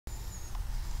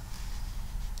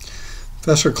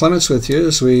Professor Clements with you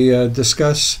as we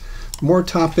discuss more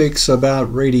topics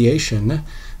about radiation.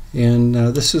 And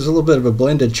this is a little bit of a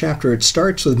blended chapter. It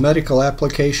starts with medical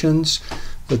applications,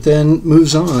 but then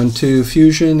moves on to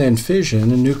fusion and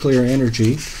fission and nuclear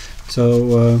energy.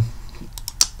 So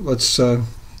let's go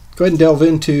ahead and delve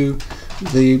into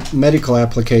the medical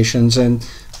applications. And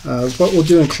what we'll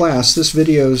do in class, this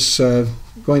video is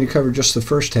going to cover just the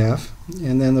first half,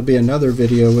 and then there'll be another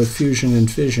video with fusion and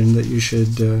fission that you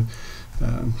should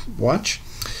watch.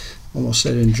 Almost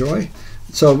said enjoy.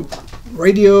 So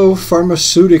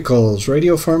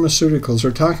radiopharmaceuticals.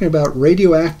 We're talking about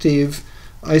radioactive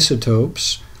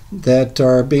isotopes that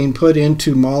are being put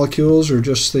into molecules, or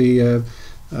just the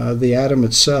atom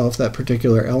itself, that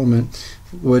particular element,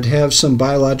 would have some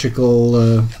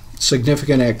biological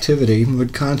significant activity,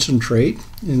 would concentrate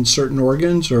in certain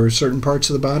organs or certain parts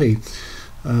of the body.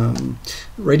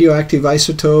 Radioactive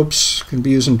isotopes can be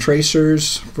used in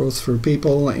tracers, both for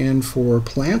people and for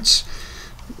plants.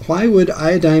 Why would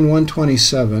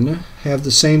iodine-127 have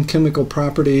the same chemical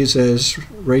properties as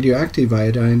radioactive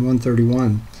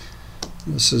iodine-131?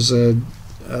 This is an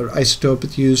isotope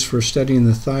that's used for studying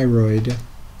the thyroid. It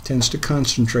tends to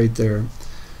concentrate there.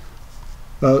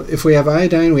 Well, if we have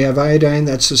iodine,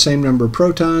 that's the same number of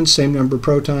protons, and we have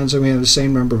the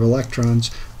same number of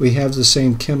electrons. We have the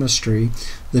same chemistry.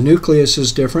 The nucleus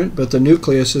is different, but the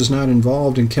nucleus is not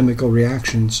involved in chemical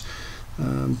reactions.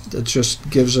 That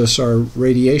just gives us our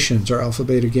radiations, our alpha,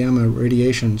 beta, gamma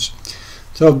radiations.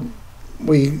 So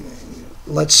we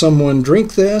let someone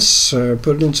drink this, or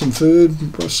put it in some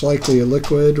food, most likely a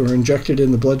liquid, or inject it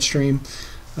in the bloodstream.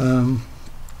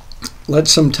 Let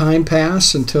some time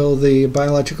pass until the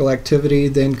biological activity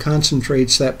then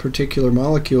concentrates that particular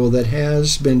molecule that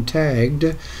has been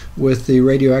tagged with the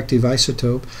radioactive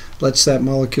isotope, lets that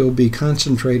molecule be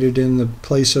concentrated in the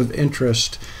place of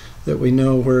interest that we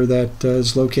know where that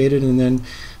is located, and then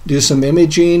do some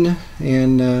imaging,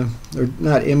 and or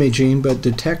not imaging, but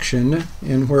detection,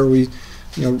 and where we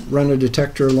run a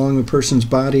detector along the person's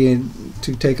body and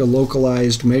to take a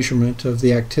localized measurement of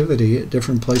the activity at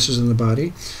different places in the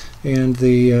body. And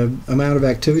the amount of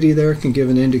activity there can give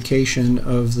an indication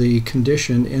of the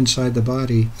condition inside the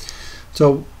body.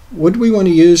 So would we want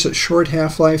to use a short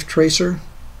half-life tracer?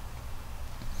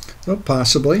 Well,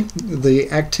 possibly. The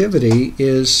activity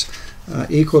is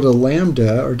equal to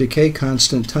lambda, or decay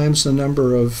constant, times the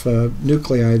number of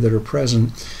nuclei that are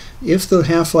present. If the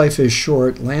half-life is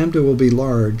short, lambda will be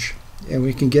large, and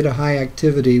we can get a high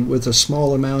activity with a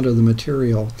small amount of the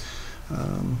material.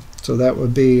 So that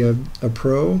would be a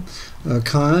pro.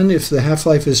 Con, if the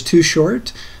half-life is too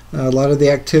short, a lot of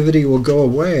the activity will go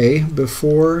away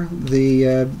before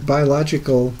the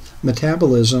biological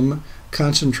metabolism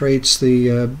concentrates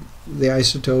the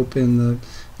isotope in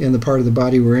the part of the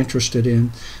body we're interested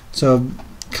in. So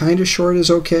kind of short is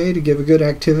okay to give a good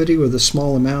activity with a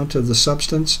small amount of the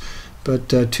substance, but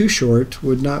too short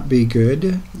would not be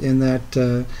good, in that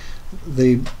the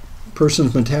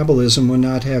person's metabolism would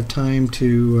not have time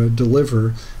to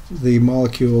deliver the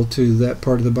molecule to that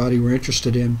part of the body we're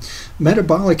interested in.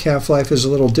 Metabolic half-life is a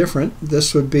little different.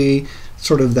 This would be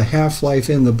sort of the half-life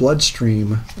in the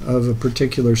bloodstream of a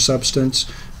particular substance.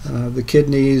 The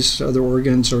kidneys, other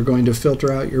organs are going to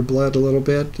filter out your blood a little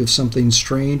bit if something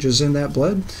strange is in that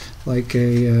blood, like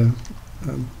a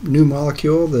new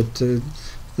molecule that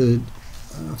the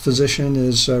physician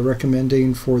is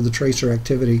recommending for the tracer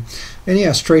activity. And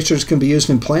yes, tracers can be used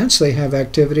in plants. They have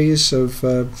activities of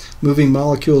moving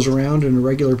molecules around in a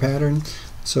regular pattern,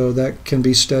 so that can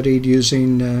be studied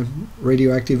using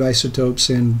radioactive isotopes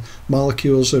in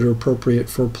molecules that are appropriate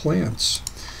for plants.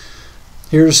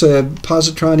 Here's a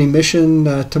positron emission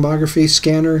tomography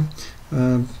scanner.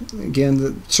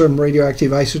 Again, certain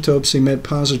radioactive isotopes emit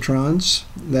positrons.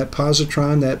 That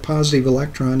positron, that positive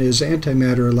electron, is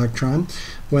antimatter electron.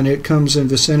 When it comes in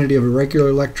vicinity of a regular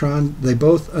electron, they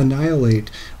both annihilate.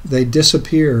 They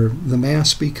disappear. The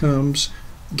mass becomes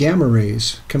gamma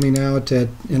rays coming out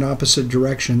in opposite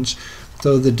directions.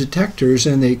 So the detectors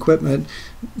in the equipment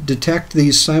detect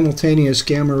these simultaneous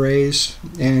gamma rays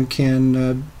and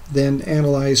can then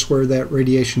analyze where that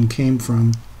radiation came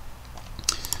from.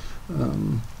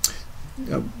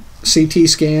 CT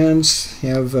scans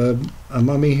have a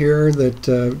mummy here that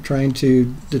trying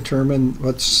to determine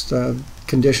what's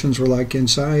conditions were like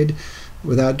inside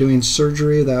without doing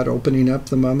surgery, without opening up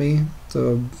the mummy.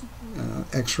 So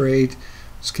X-ray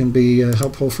can be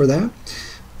helpful for that.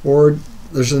 Or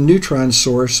there's a neutron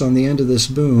source on the end of this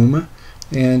boom,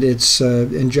 and it's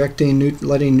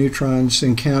letting neutrons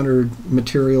encounter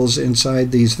materials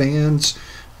inside these vans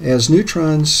As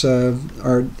neutrons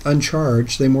are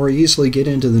uncharged, they more easily get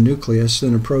into the nucleus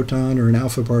than a proton or an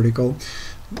alpha particle,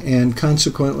 and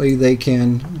consequently they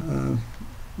can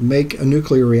make a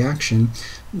nuclear reaction.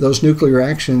 Those nuclear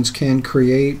reactions can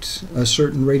create a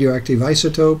certain radioactive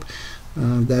isotope.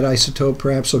 That isotope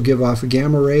perhaps will give off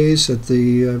gamma rays that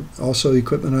the also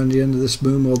equipment on the end of this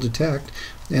boom will detect,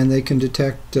 and they can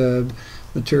detect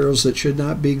materials that should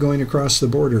not be going across the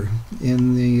border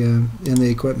in the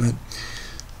equipment.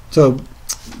 So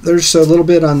there's a little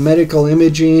bit on medical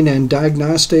imaging and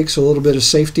diagnostics, a little bit of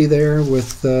safety there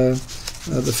with the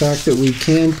fact that we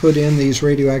can put in these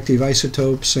radioactive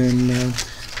isotopes and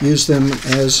use them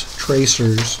as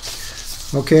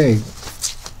tracers. Okay,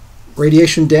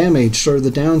 radiation damage, sort of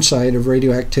the downside of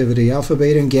radioactivity. Alpha,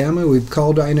 beta, and gamma, we've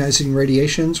called ionizing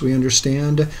radiations. We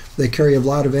understand they carry a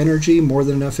lot of energy, more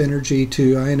than enough energy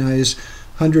to ionize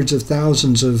hundreds of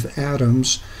thousands of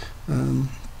atoms.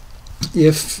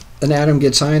 If an atom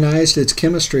gets ionized, its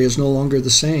chemistry is no longer the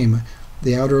same.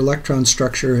 The outer electron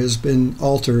structure has been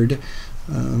altered.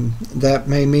 That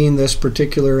may mean this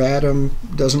particular atom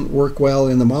doesn't work well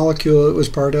in the molecule it was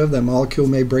part of. That molecule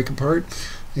may break apart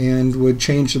and would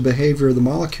change the behavior of the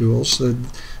molecules,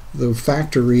 the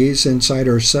factories inside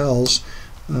our cells.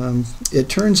 It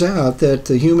turns out that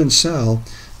the human cell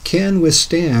can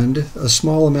withstand a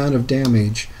small amount of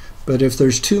damage, but if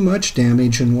there's too much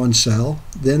damage in one cell,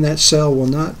 then that cell will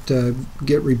not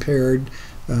get repaired,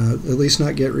 at least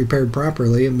not get repaired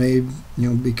properly. It may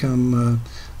become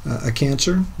a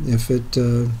cancer if it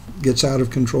gets out of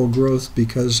control growth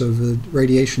because of the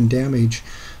radiation damage.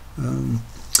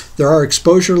 There are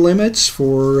exposure limits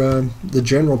for the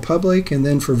general public and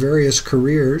then for various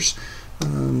careers.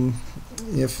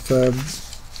 If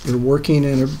you're working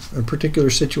in a particular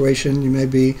situation, you may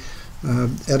be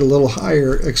at a little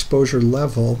higher exposure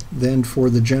level than for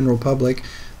the general public.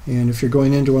 And if you're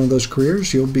going into one of those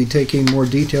careers, you'll be taking more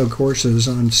detailed courses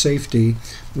on safety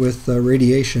with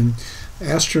radiation.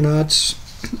 Astronauts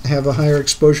have a higher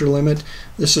exposure limit.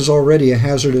 This is already a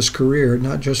hazardous career,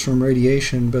 not just from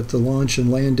radiation, but the launch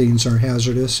and landings are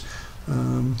hazardous,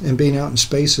 and being out in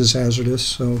space is hazardous,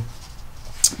 so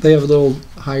they have a little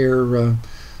higher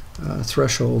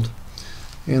threshold.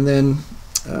 And then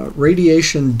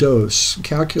radiation dose,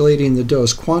 calculating the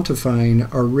dose,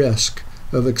 quantifying our risk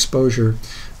of exposure.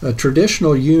 A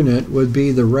traditional unit would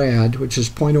be the rad, which is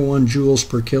 0.01 joules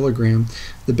per kilogram.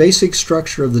 The basic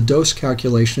structure of the dose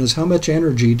calculation is how much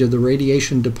energy did the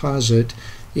radiation deposit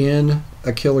in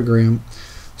a kilogram.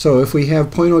 So if we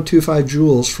have 0.025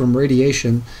 joules from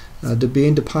radiation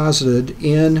being deposited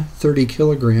in 30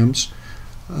 kilograms,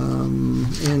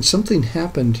 and something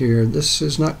happened here. This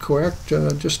is not correct.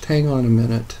 Just hang on a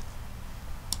minute.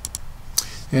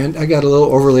 And I got a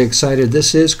little overly excited.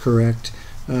 This is correct.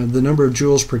 The number of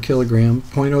joules per kilogram,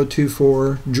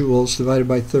 0.024 joules divided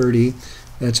by 30,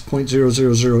 that's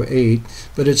 0.0008,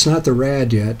 but it's not the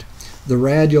rad yet. The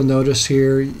rad, you'll notice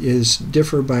here, is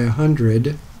differ by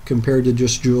 100 compared to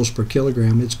just joules per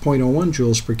kilogram. It's 0.01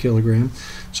 joules per kilogram.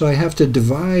 So I have to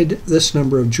divide this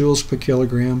number of joules per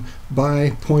kilogram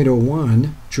by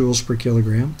 0.01 joules per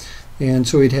kilogram, and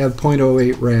so we'd have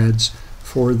 0.08 rads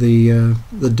for the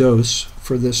dose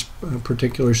for this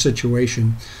particular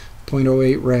situation.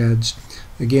 0.08 rads.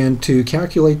 Again, to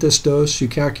calculate this dose, you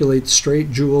calculate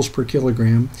straight joules per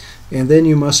kilogram, and then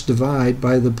you must divide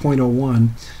by the 0.01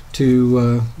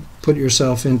 to put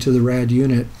yourself into the rad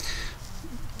unit.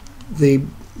 The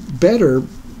better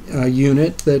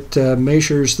unit that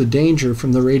measures the danger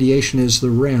from the radiation is the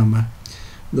rem.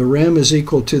 The rem is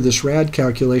equal to this rad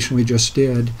calculation we just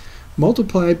did,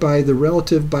 multiplied by the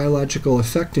relative biological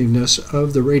effectiveness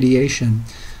of the radiation.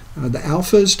 The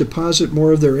alphas deposit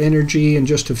more of their energy in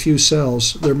just a few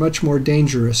cells. They're much more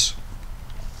dangerous,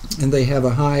 and they have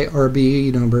a high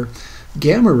RBE number.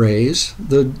 Gamma rays,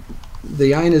 the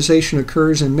ionization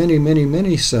occurs in many, many,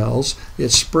 many cells.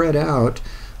 It's spread out.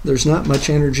 There's not much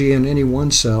energy in any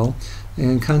one cell,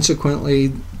 and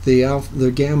consequently the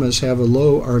gammas have a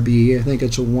low RBE. I think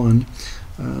it's a 1.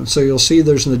 So you'll see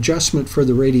there's an adjustment for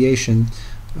the radiation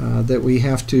that we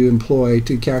have to employ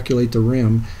to calculate the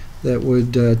rem that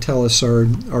would tell us our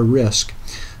risk.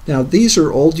 Now these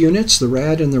are old units, the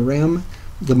rad and the rem.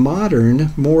 The modern,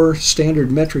 more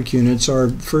standard metric units are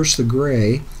first the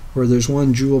gray, where there's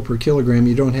 1 joule per kilogram.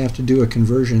 You don't have to do a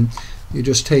conversion. You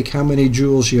just take how many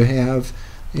joules you have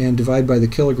and divide by the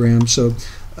kilogram. So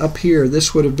up here,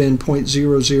 this would have been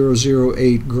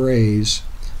 0.0008 grays.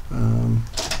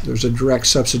 There's a direct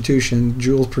substitution.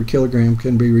 Joules per kilogram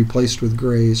can be replaced with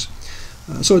grays.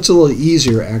 So it's a little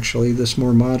easier, actually, this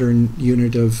more modern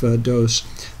unit of dose.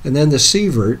 And then the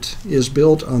Sievert is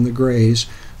built on the grays.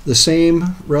 the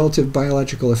same relative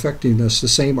biological effectiveness, the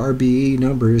same RBE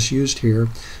number is used here,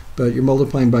 but you're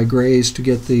multiplying by grays to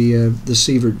get the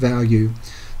Sievert value.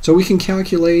 So we can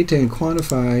calculate and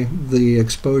quantify the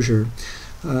exposure.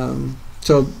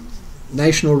 So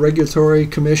National Regulatory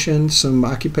Commission, some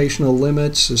occupational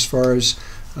limits as far as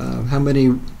how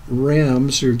many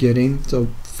rems you're getting. So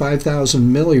 5,000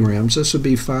 millirems, this would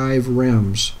be 5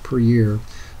 rems per year.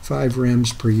 5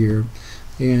 rems per year.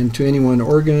 And to any one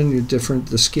organ,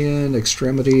 the skin,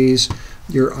 extremities,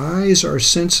 your eyes are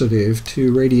sensitive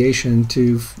to radiation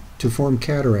to form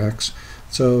cataracts.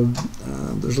 So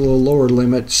there's a little lower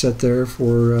limit set there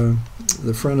for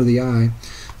the front of the eye.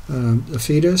 A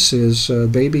fetus is a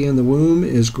baby in the womb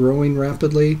is growing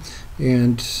rapidly,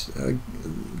 and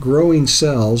growing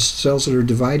cells that are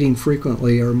dividing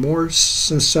frequently, are more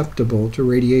susceptible to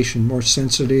radiation, more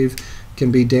sensitive,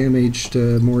 can be damaged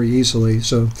more easily.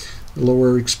 So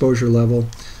lower exposure level,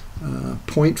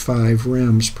 0.5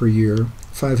 rems per year,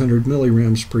 500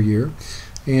 millirems per year.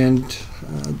 And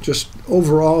just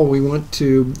overall, we want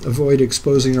to avoid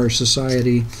exposing our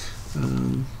society.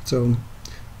 So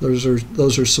those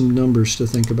are some numbers to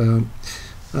think about.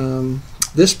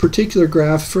 This particular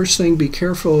graph, first thing, be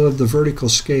careful of the vertical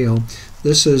scale.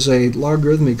 This is a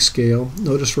logarithmic scale.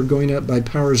 Notice we're going up by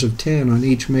powers of 10 on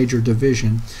each major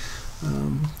division.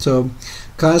 So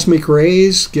cosmic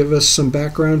rays give us some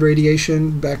background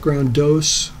radiation, background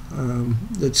dose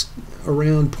that's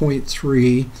around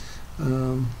 0.3.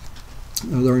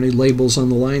 There aren't any labels on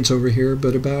the lines over here,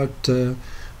 but about 0.3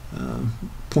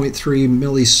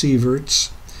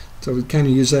 millisieverts. So we kind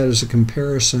of use that as a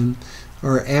comparison.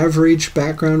 Our average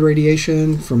background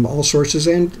radiation from all sources,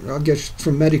 and I'll get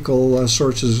from medical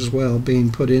sources as well,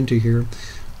 being put into here.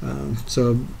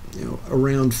 So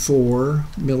around 4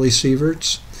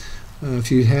 millisieverts.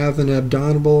 If you have an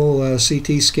abdominal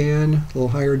CT scan, a little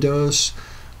higher dose.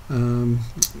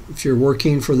 If you're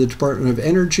working for the Department of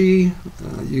Energy,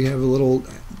 you have a little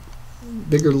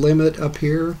bigger limit up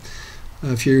here.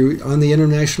 If you're on the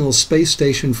International Space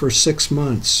Station for 6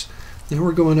 months, now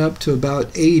we're going up to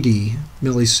about 80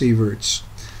 millisieverts.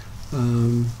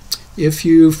 If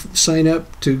you sign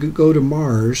up to go to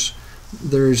Mars,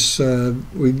 there's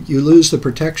you lose the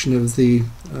protection of the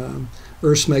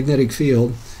Earth's magnetic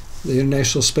field. The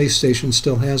International Space Station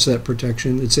still has that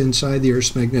protection. It's inside the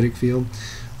Earth's magnetic field.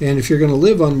 And if you're going to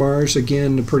live on Mars,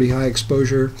 again, a pretty high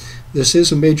exposure. This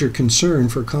is a major concern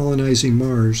for colonizing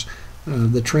Mars.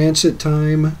 The transit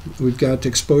time, we've got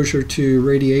exposure to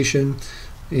radiation,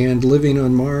 and living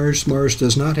on Mars. Mars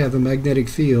does not have a magnetic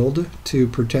field to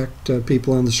protect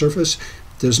people on the surface.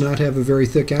 Does not have a very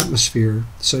thick atmosphere,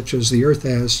 such as the Earth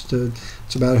has.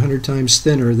 It's about 100 times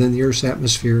thinner than the Earth's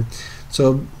atmosphere.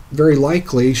 So very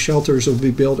likely shelters will be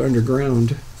built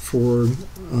underground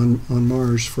on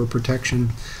Mars for protection,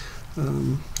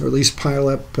 or at least pile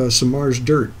up some Mars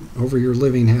dirt over your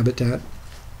living habitat.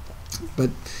 But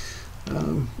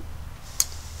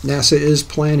NASA is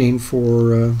planning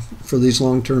for these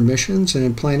long-term missions,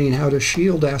 and planning how to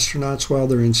shield astronauts while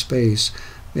they're in space.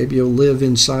 Maybe you'll live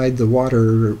inside the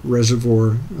water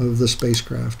reservoir of the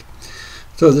spacecraft.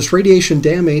 So this radiation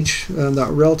damage, the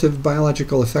relative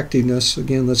biological effectiveness,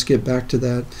 again, let's get back to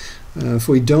that. If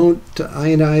we don't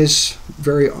ionize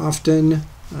very often,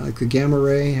 the gamma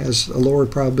ray has a lower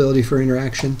probability for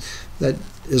interaction. That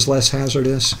is less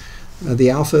hazardous. The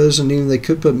alphas, and even they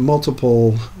could put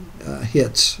multiple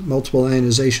hits, multiple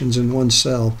ionizations in one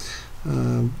cell,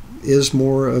 is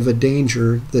more of a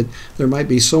danger, that there might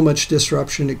be so much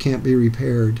disruption it can't be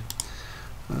repaired.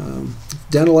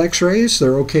 Dental x-rays,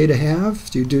 they're okay to have.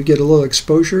 You do get a little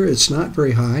exposure. It's not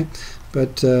very high,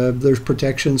 but there's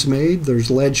protections made.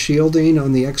 There's lead shielding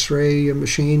on the x-ray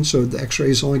machine, so the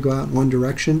x-rays only go out in one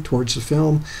direction, towards the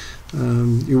film.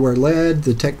 You wear lead.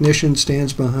 The technician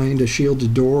stands behind a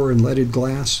shielded door and leaded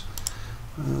glass.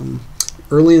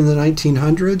 Early in the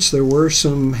 1900s, there were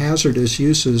some hazardous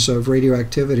uses of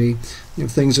radioactivity,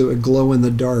 things that would glow in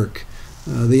the dark,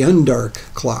 the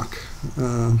undark clock.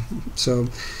 So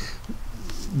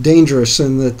dangerous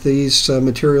in that these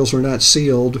materials were not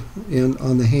sealed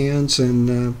on the hands,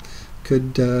 and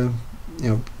could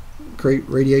create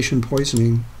radiation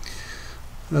poisoning.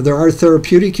 There are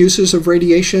therapeutic uses of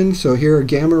radiation. So here are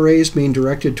gamma rays being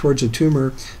directed towards a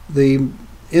tumor. The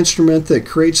instrument that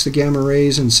creates the gamma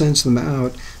rays and sends them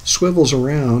out swivels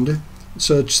around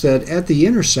such that at the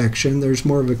intersection there's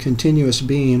more of a continuous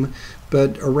beam,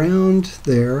 but around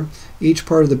there, each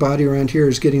part of the body around here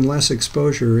is getting less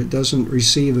exposure. It doesn't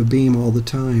receive a beam all the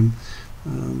time.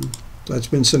 That's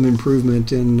been some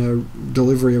improvement in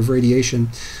delivery of radiation.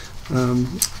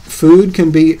 Food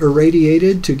can be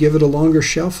irradiated to give it a longer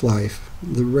shelf life.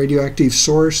 The radioactive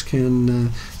source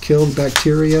can kill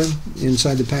bacteria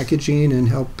inside the packaging and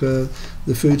help the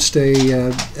food stay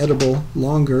edible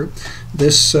longer.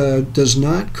 This does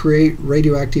not create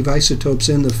radioactive isotopes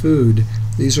in the food.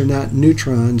 These are not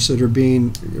neutrons that are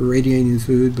being irradiating the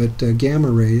food, but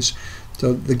gamma rays.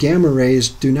 So the gamma rays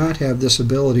do not have this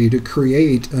ability to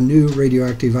create a new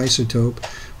radioactive isotope.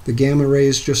 The gamma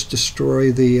rays just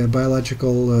destroy the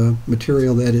biological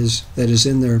material that is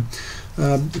in there.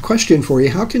 The question for you: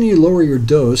 how can you lower your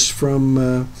dose from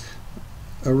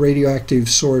a radioactive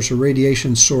source, a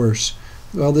radiation source?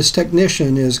 Well, this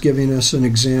technician is giving us an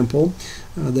example.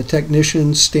 The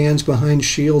technician stands behind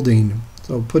shielding.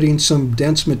 So putting some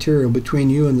dense material between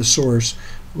you and the source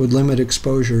would limit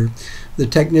exposure. The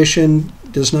technician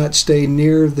does not stay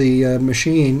near the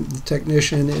machine. The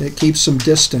technician keeps some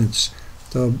distance.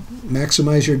 So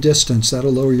maximize your distance.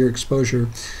 That'll lower your exposure.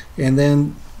 And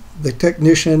then the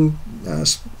technician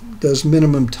does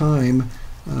minimum time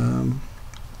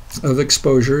of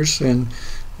exposures, and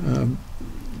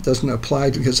doesn't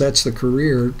apply because that's the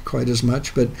career quite as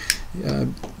much, but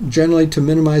generally to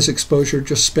minimize exposure,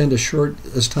 just spend as short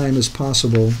as time as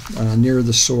possible near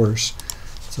the source.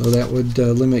 So that would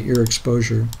limit your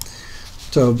exposure.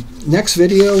 So next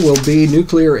video will be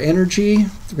nuclear energy.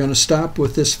 We're going to stop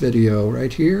with this video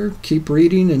right here. Keep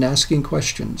reading and asking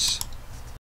questions.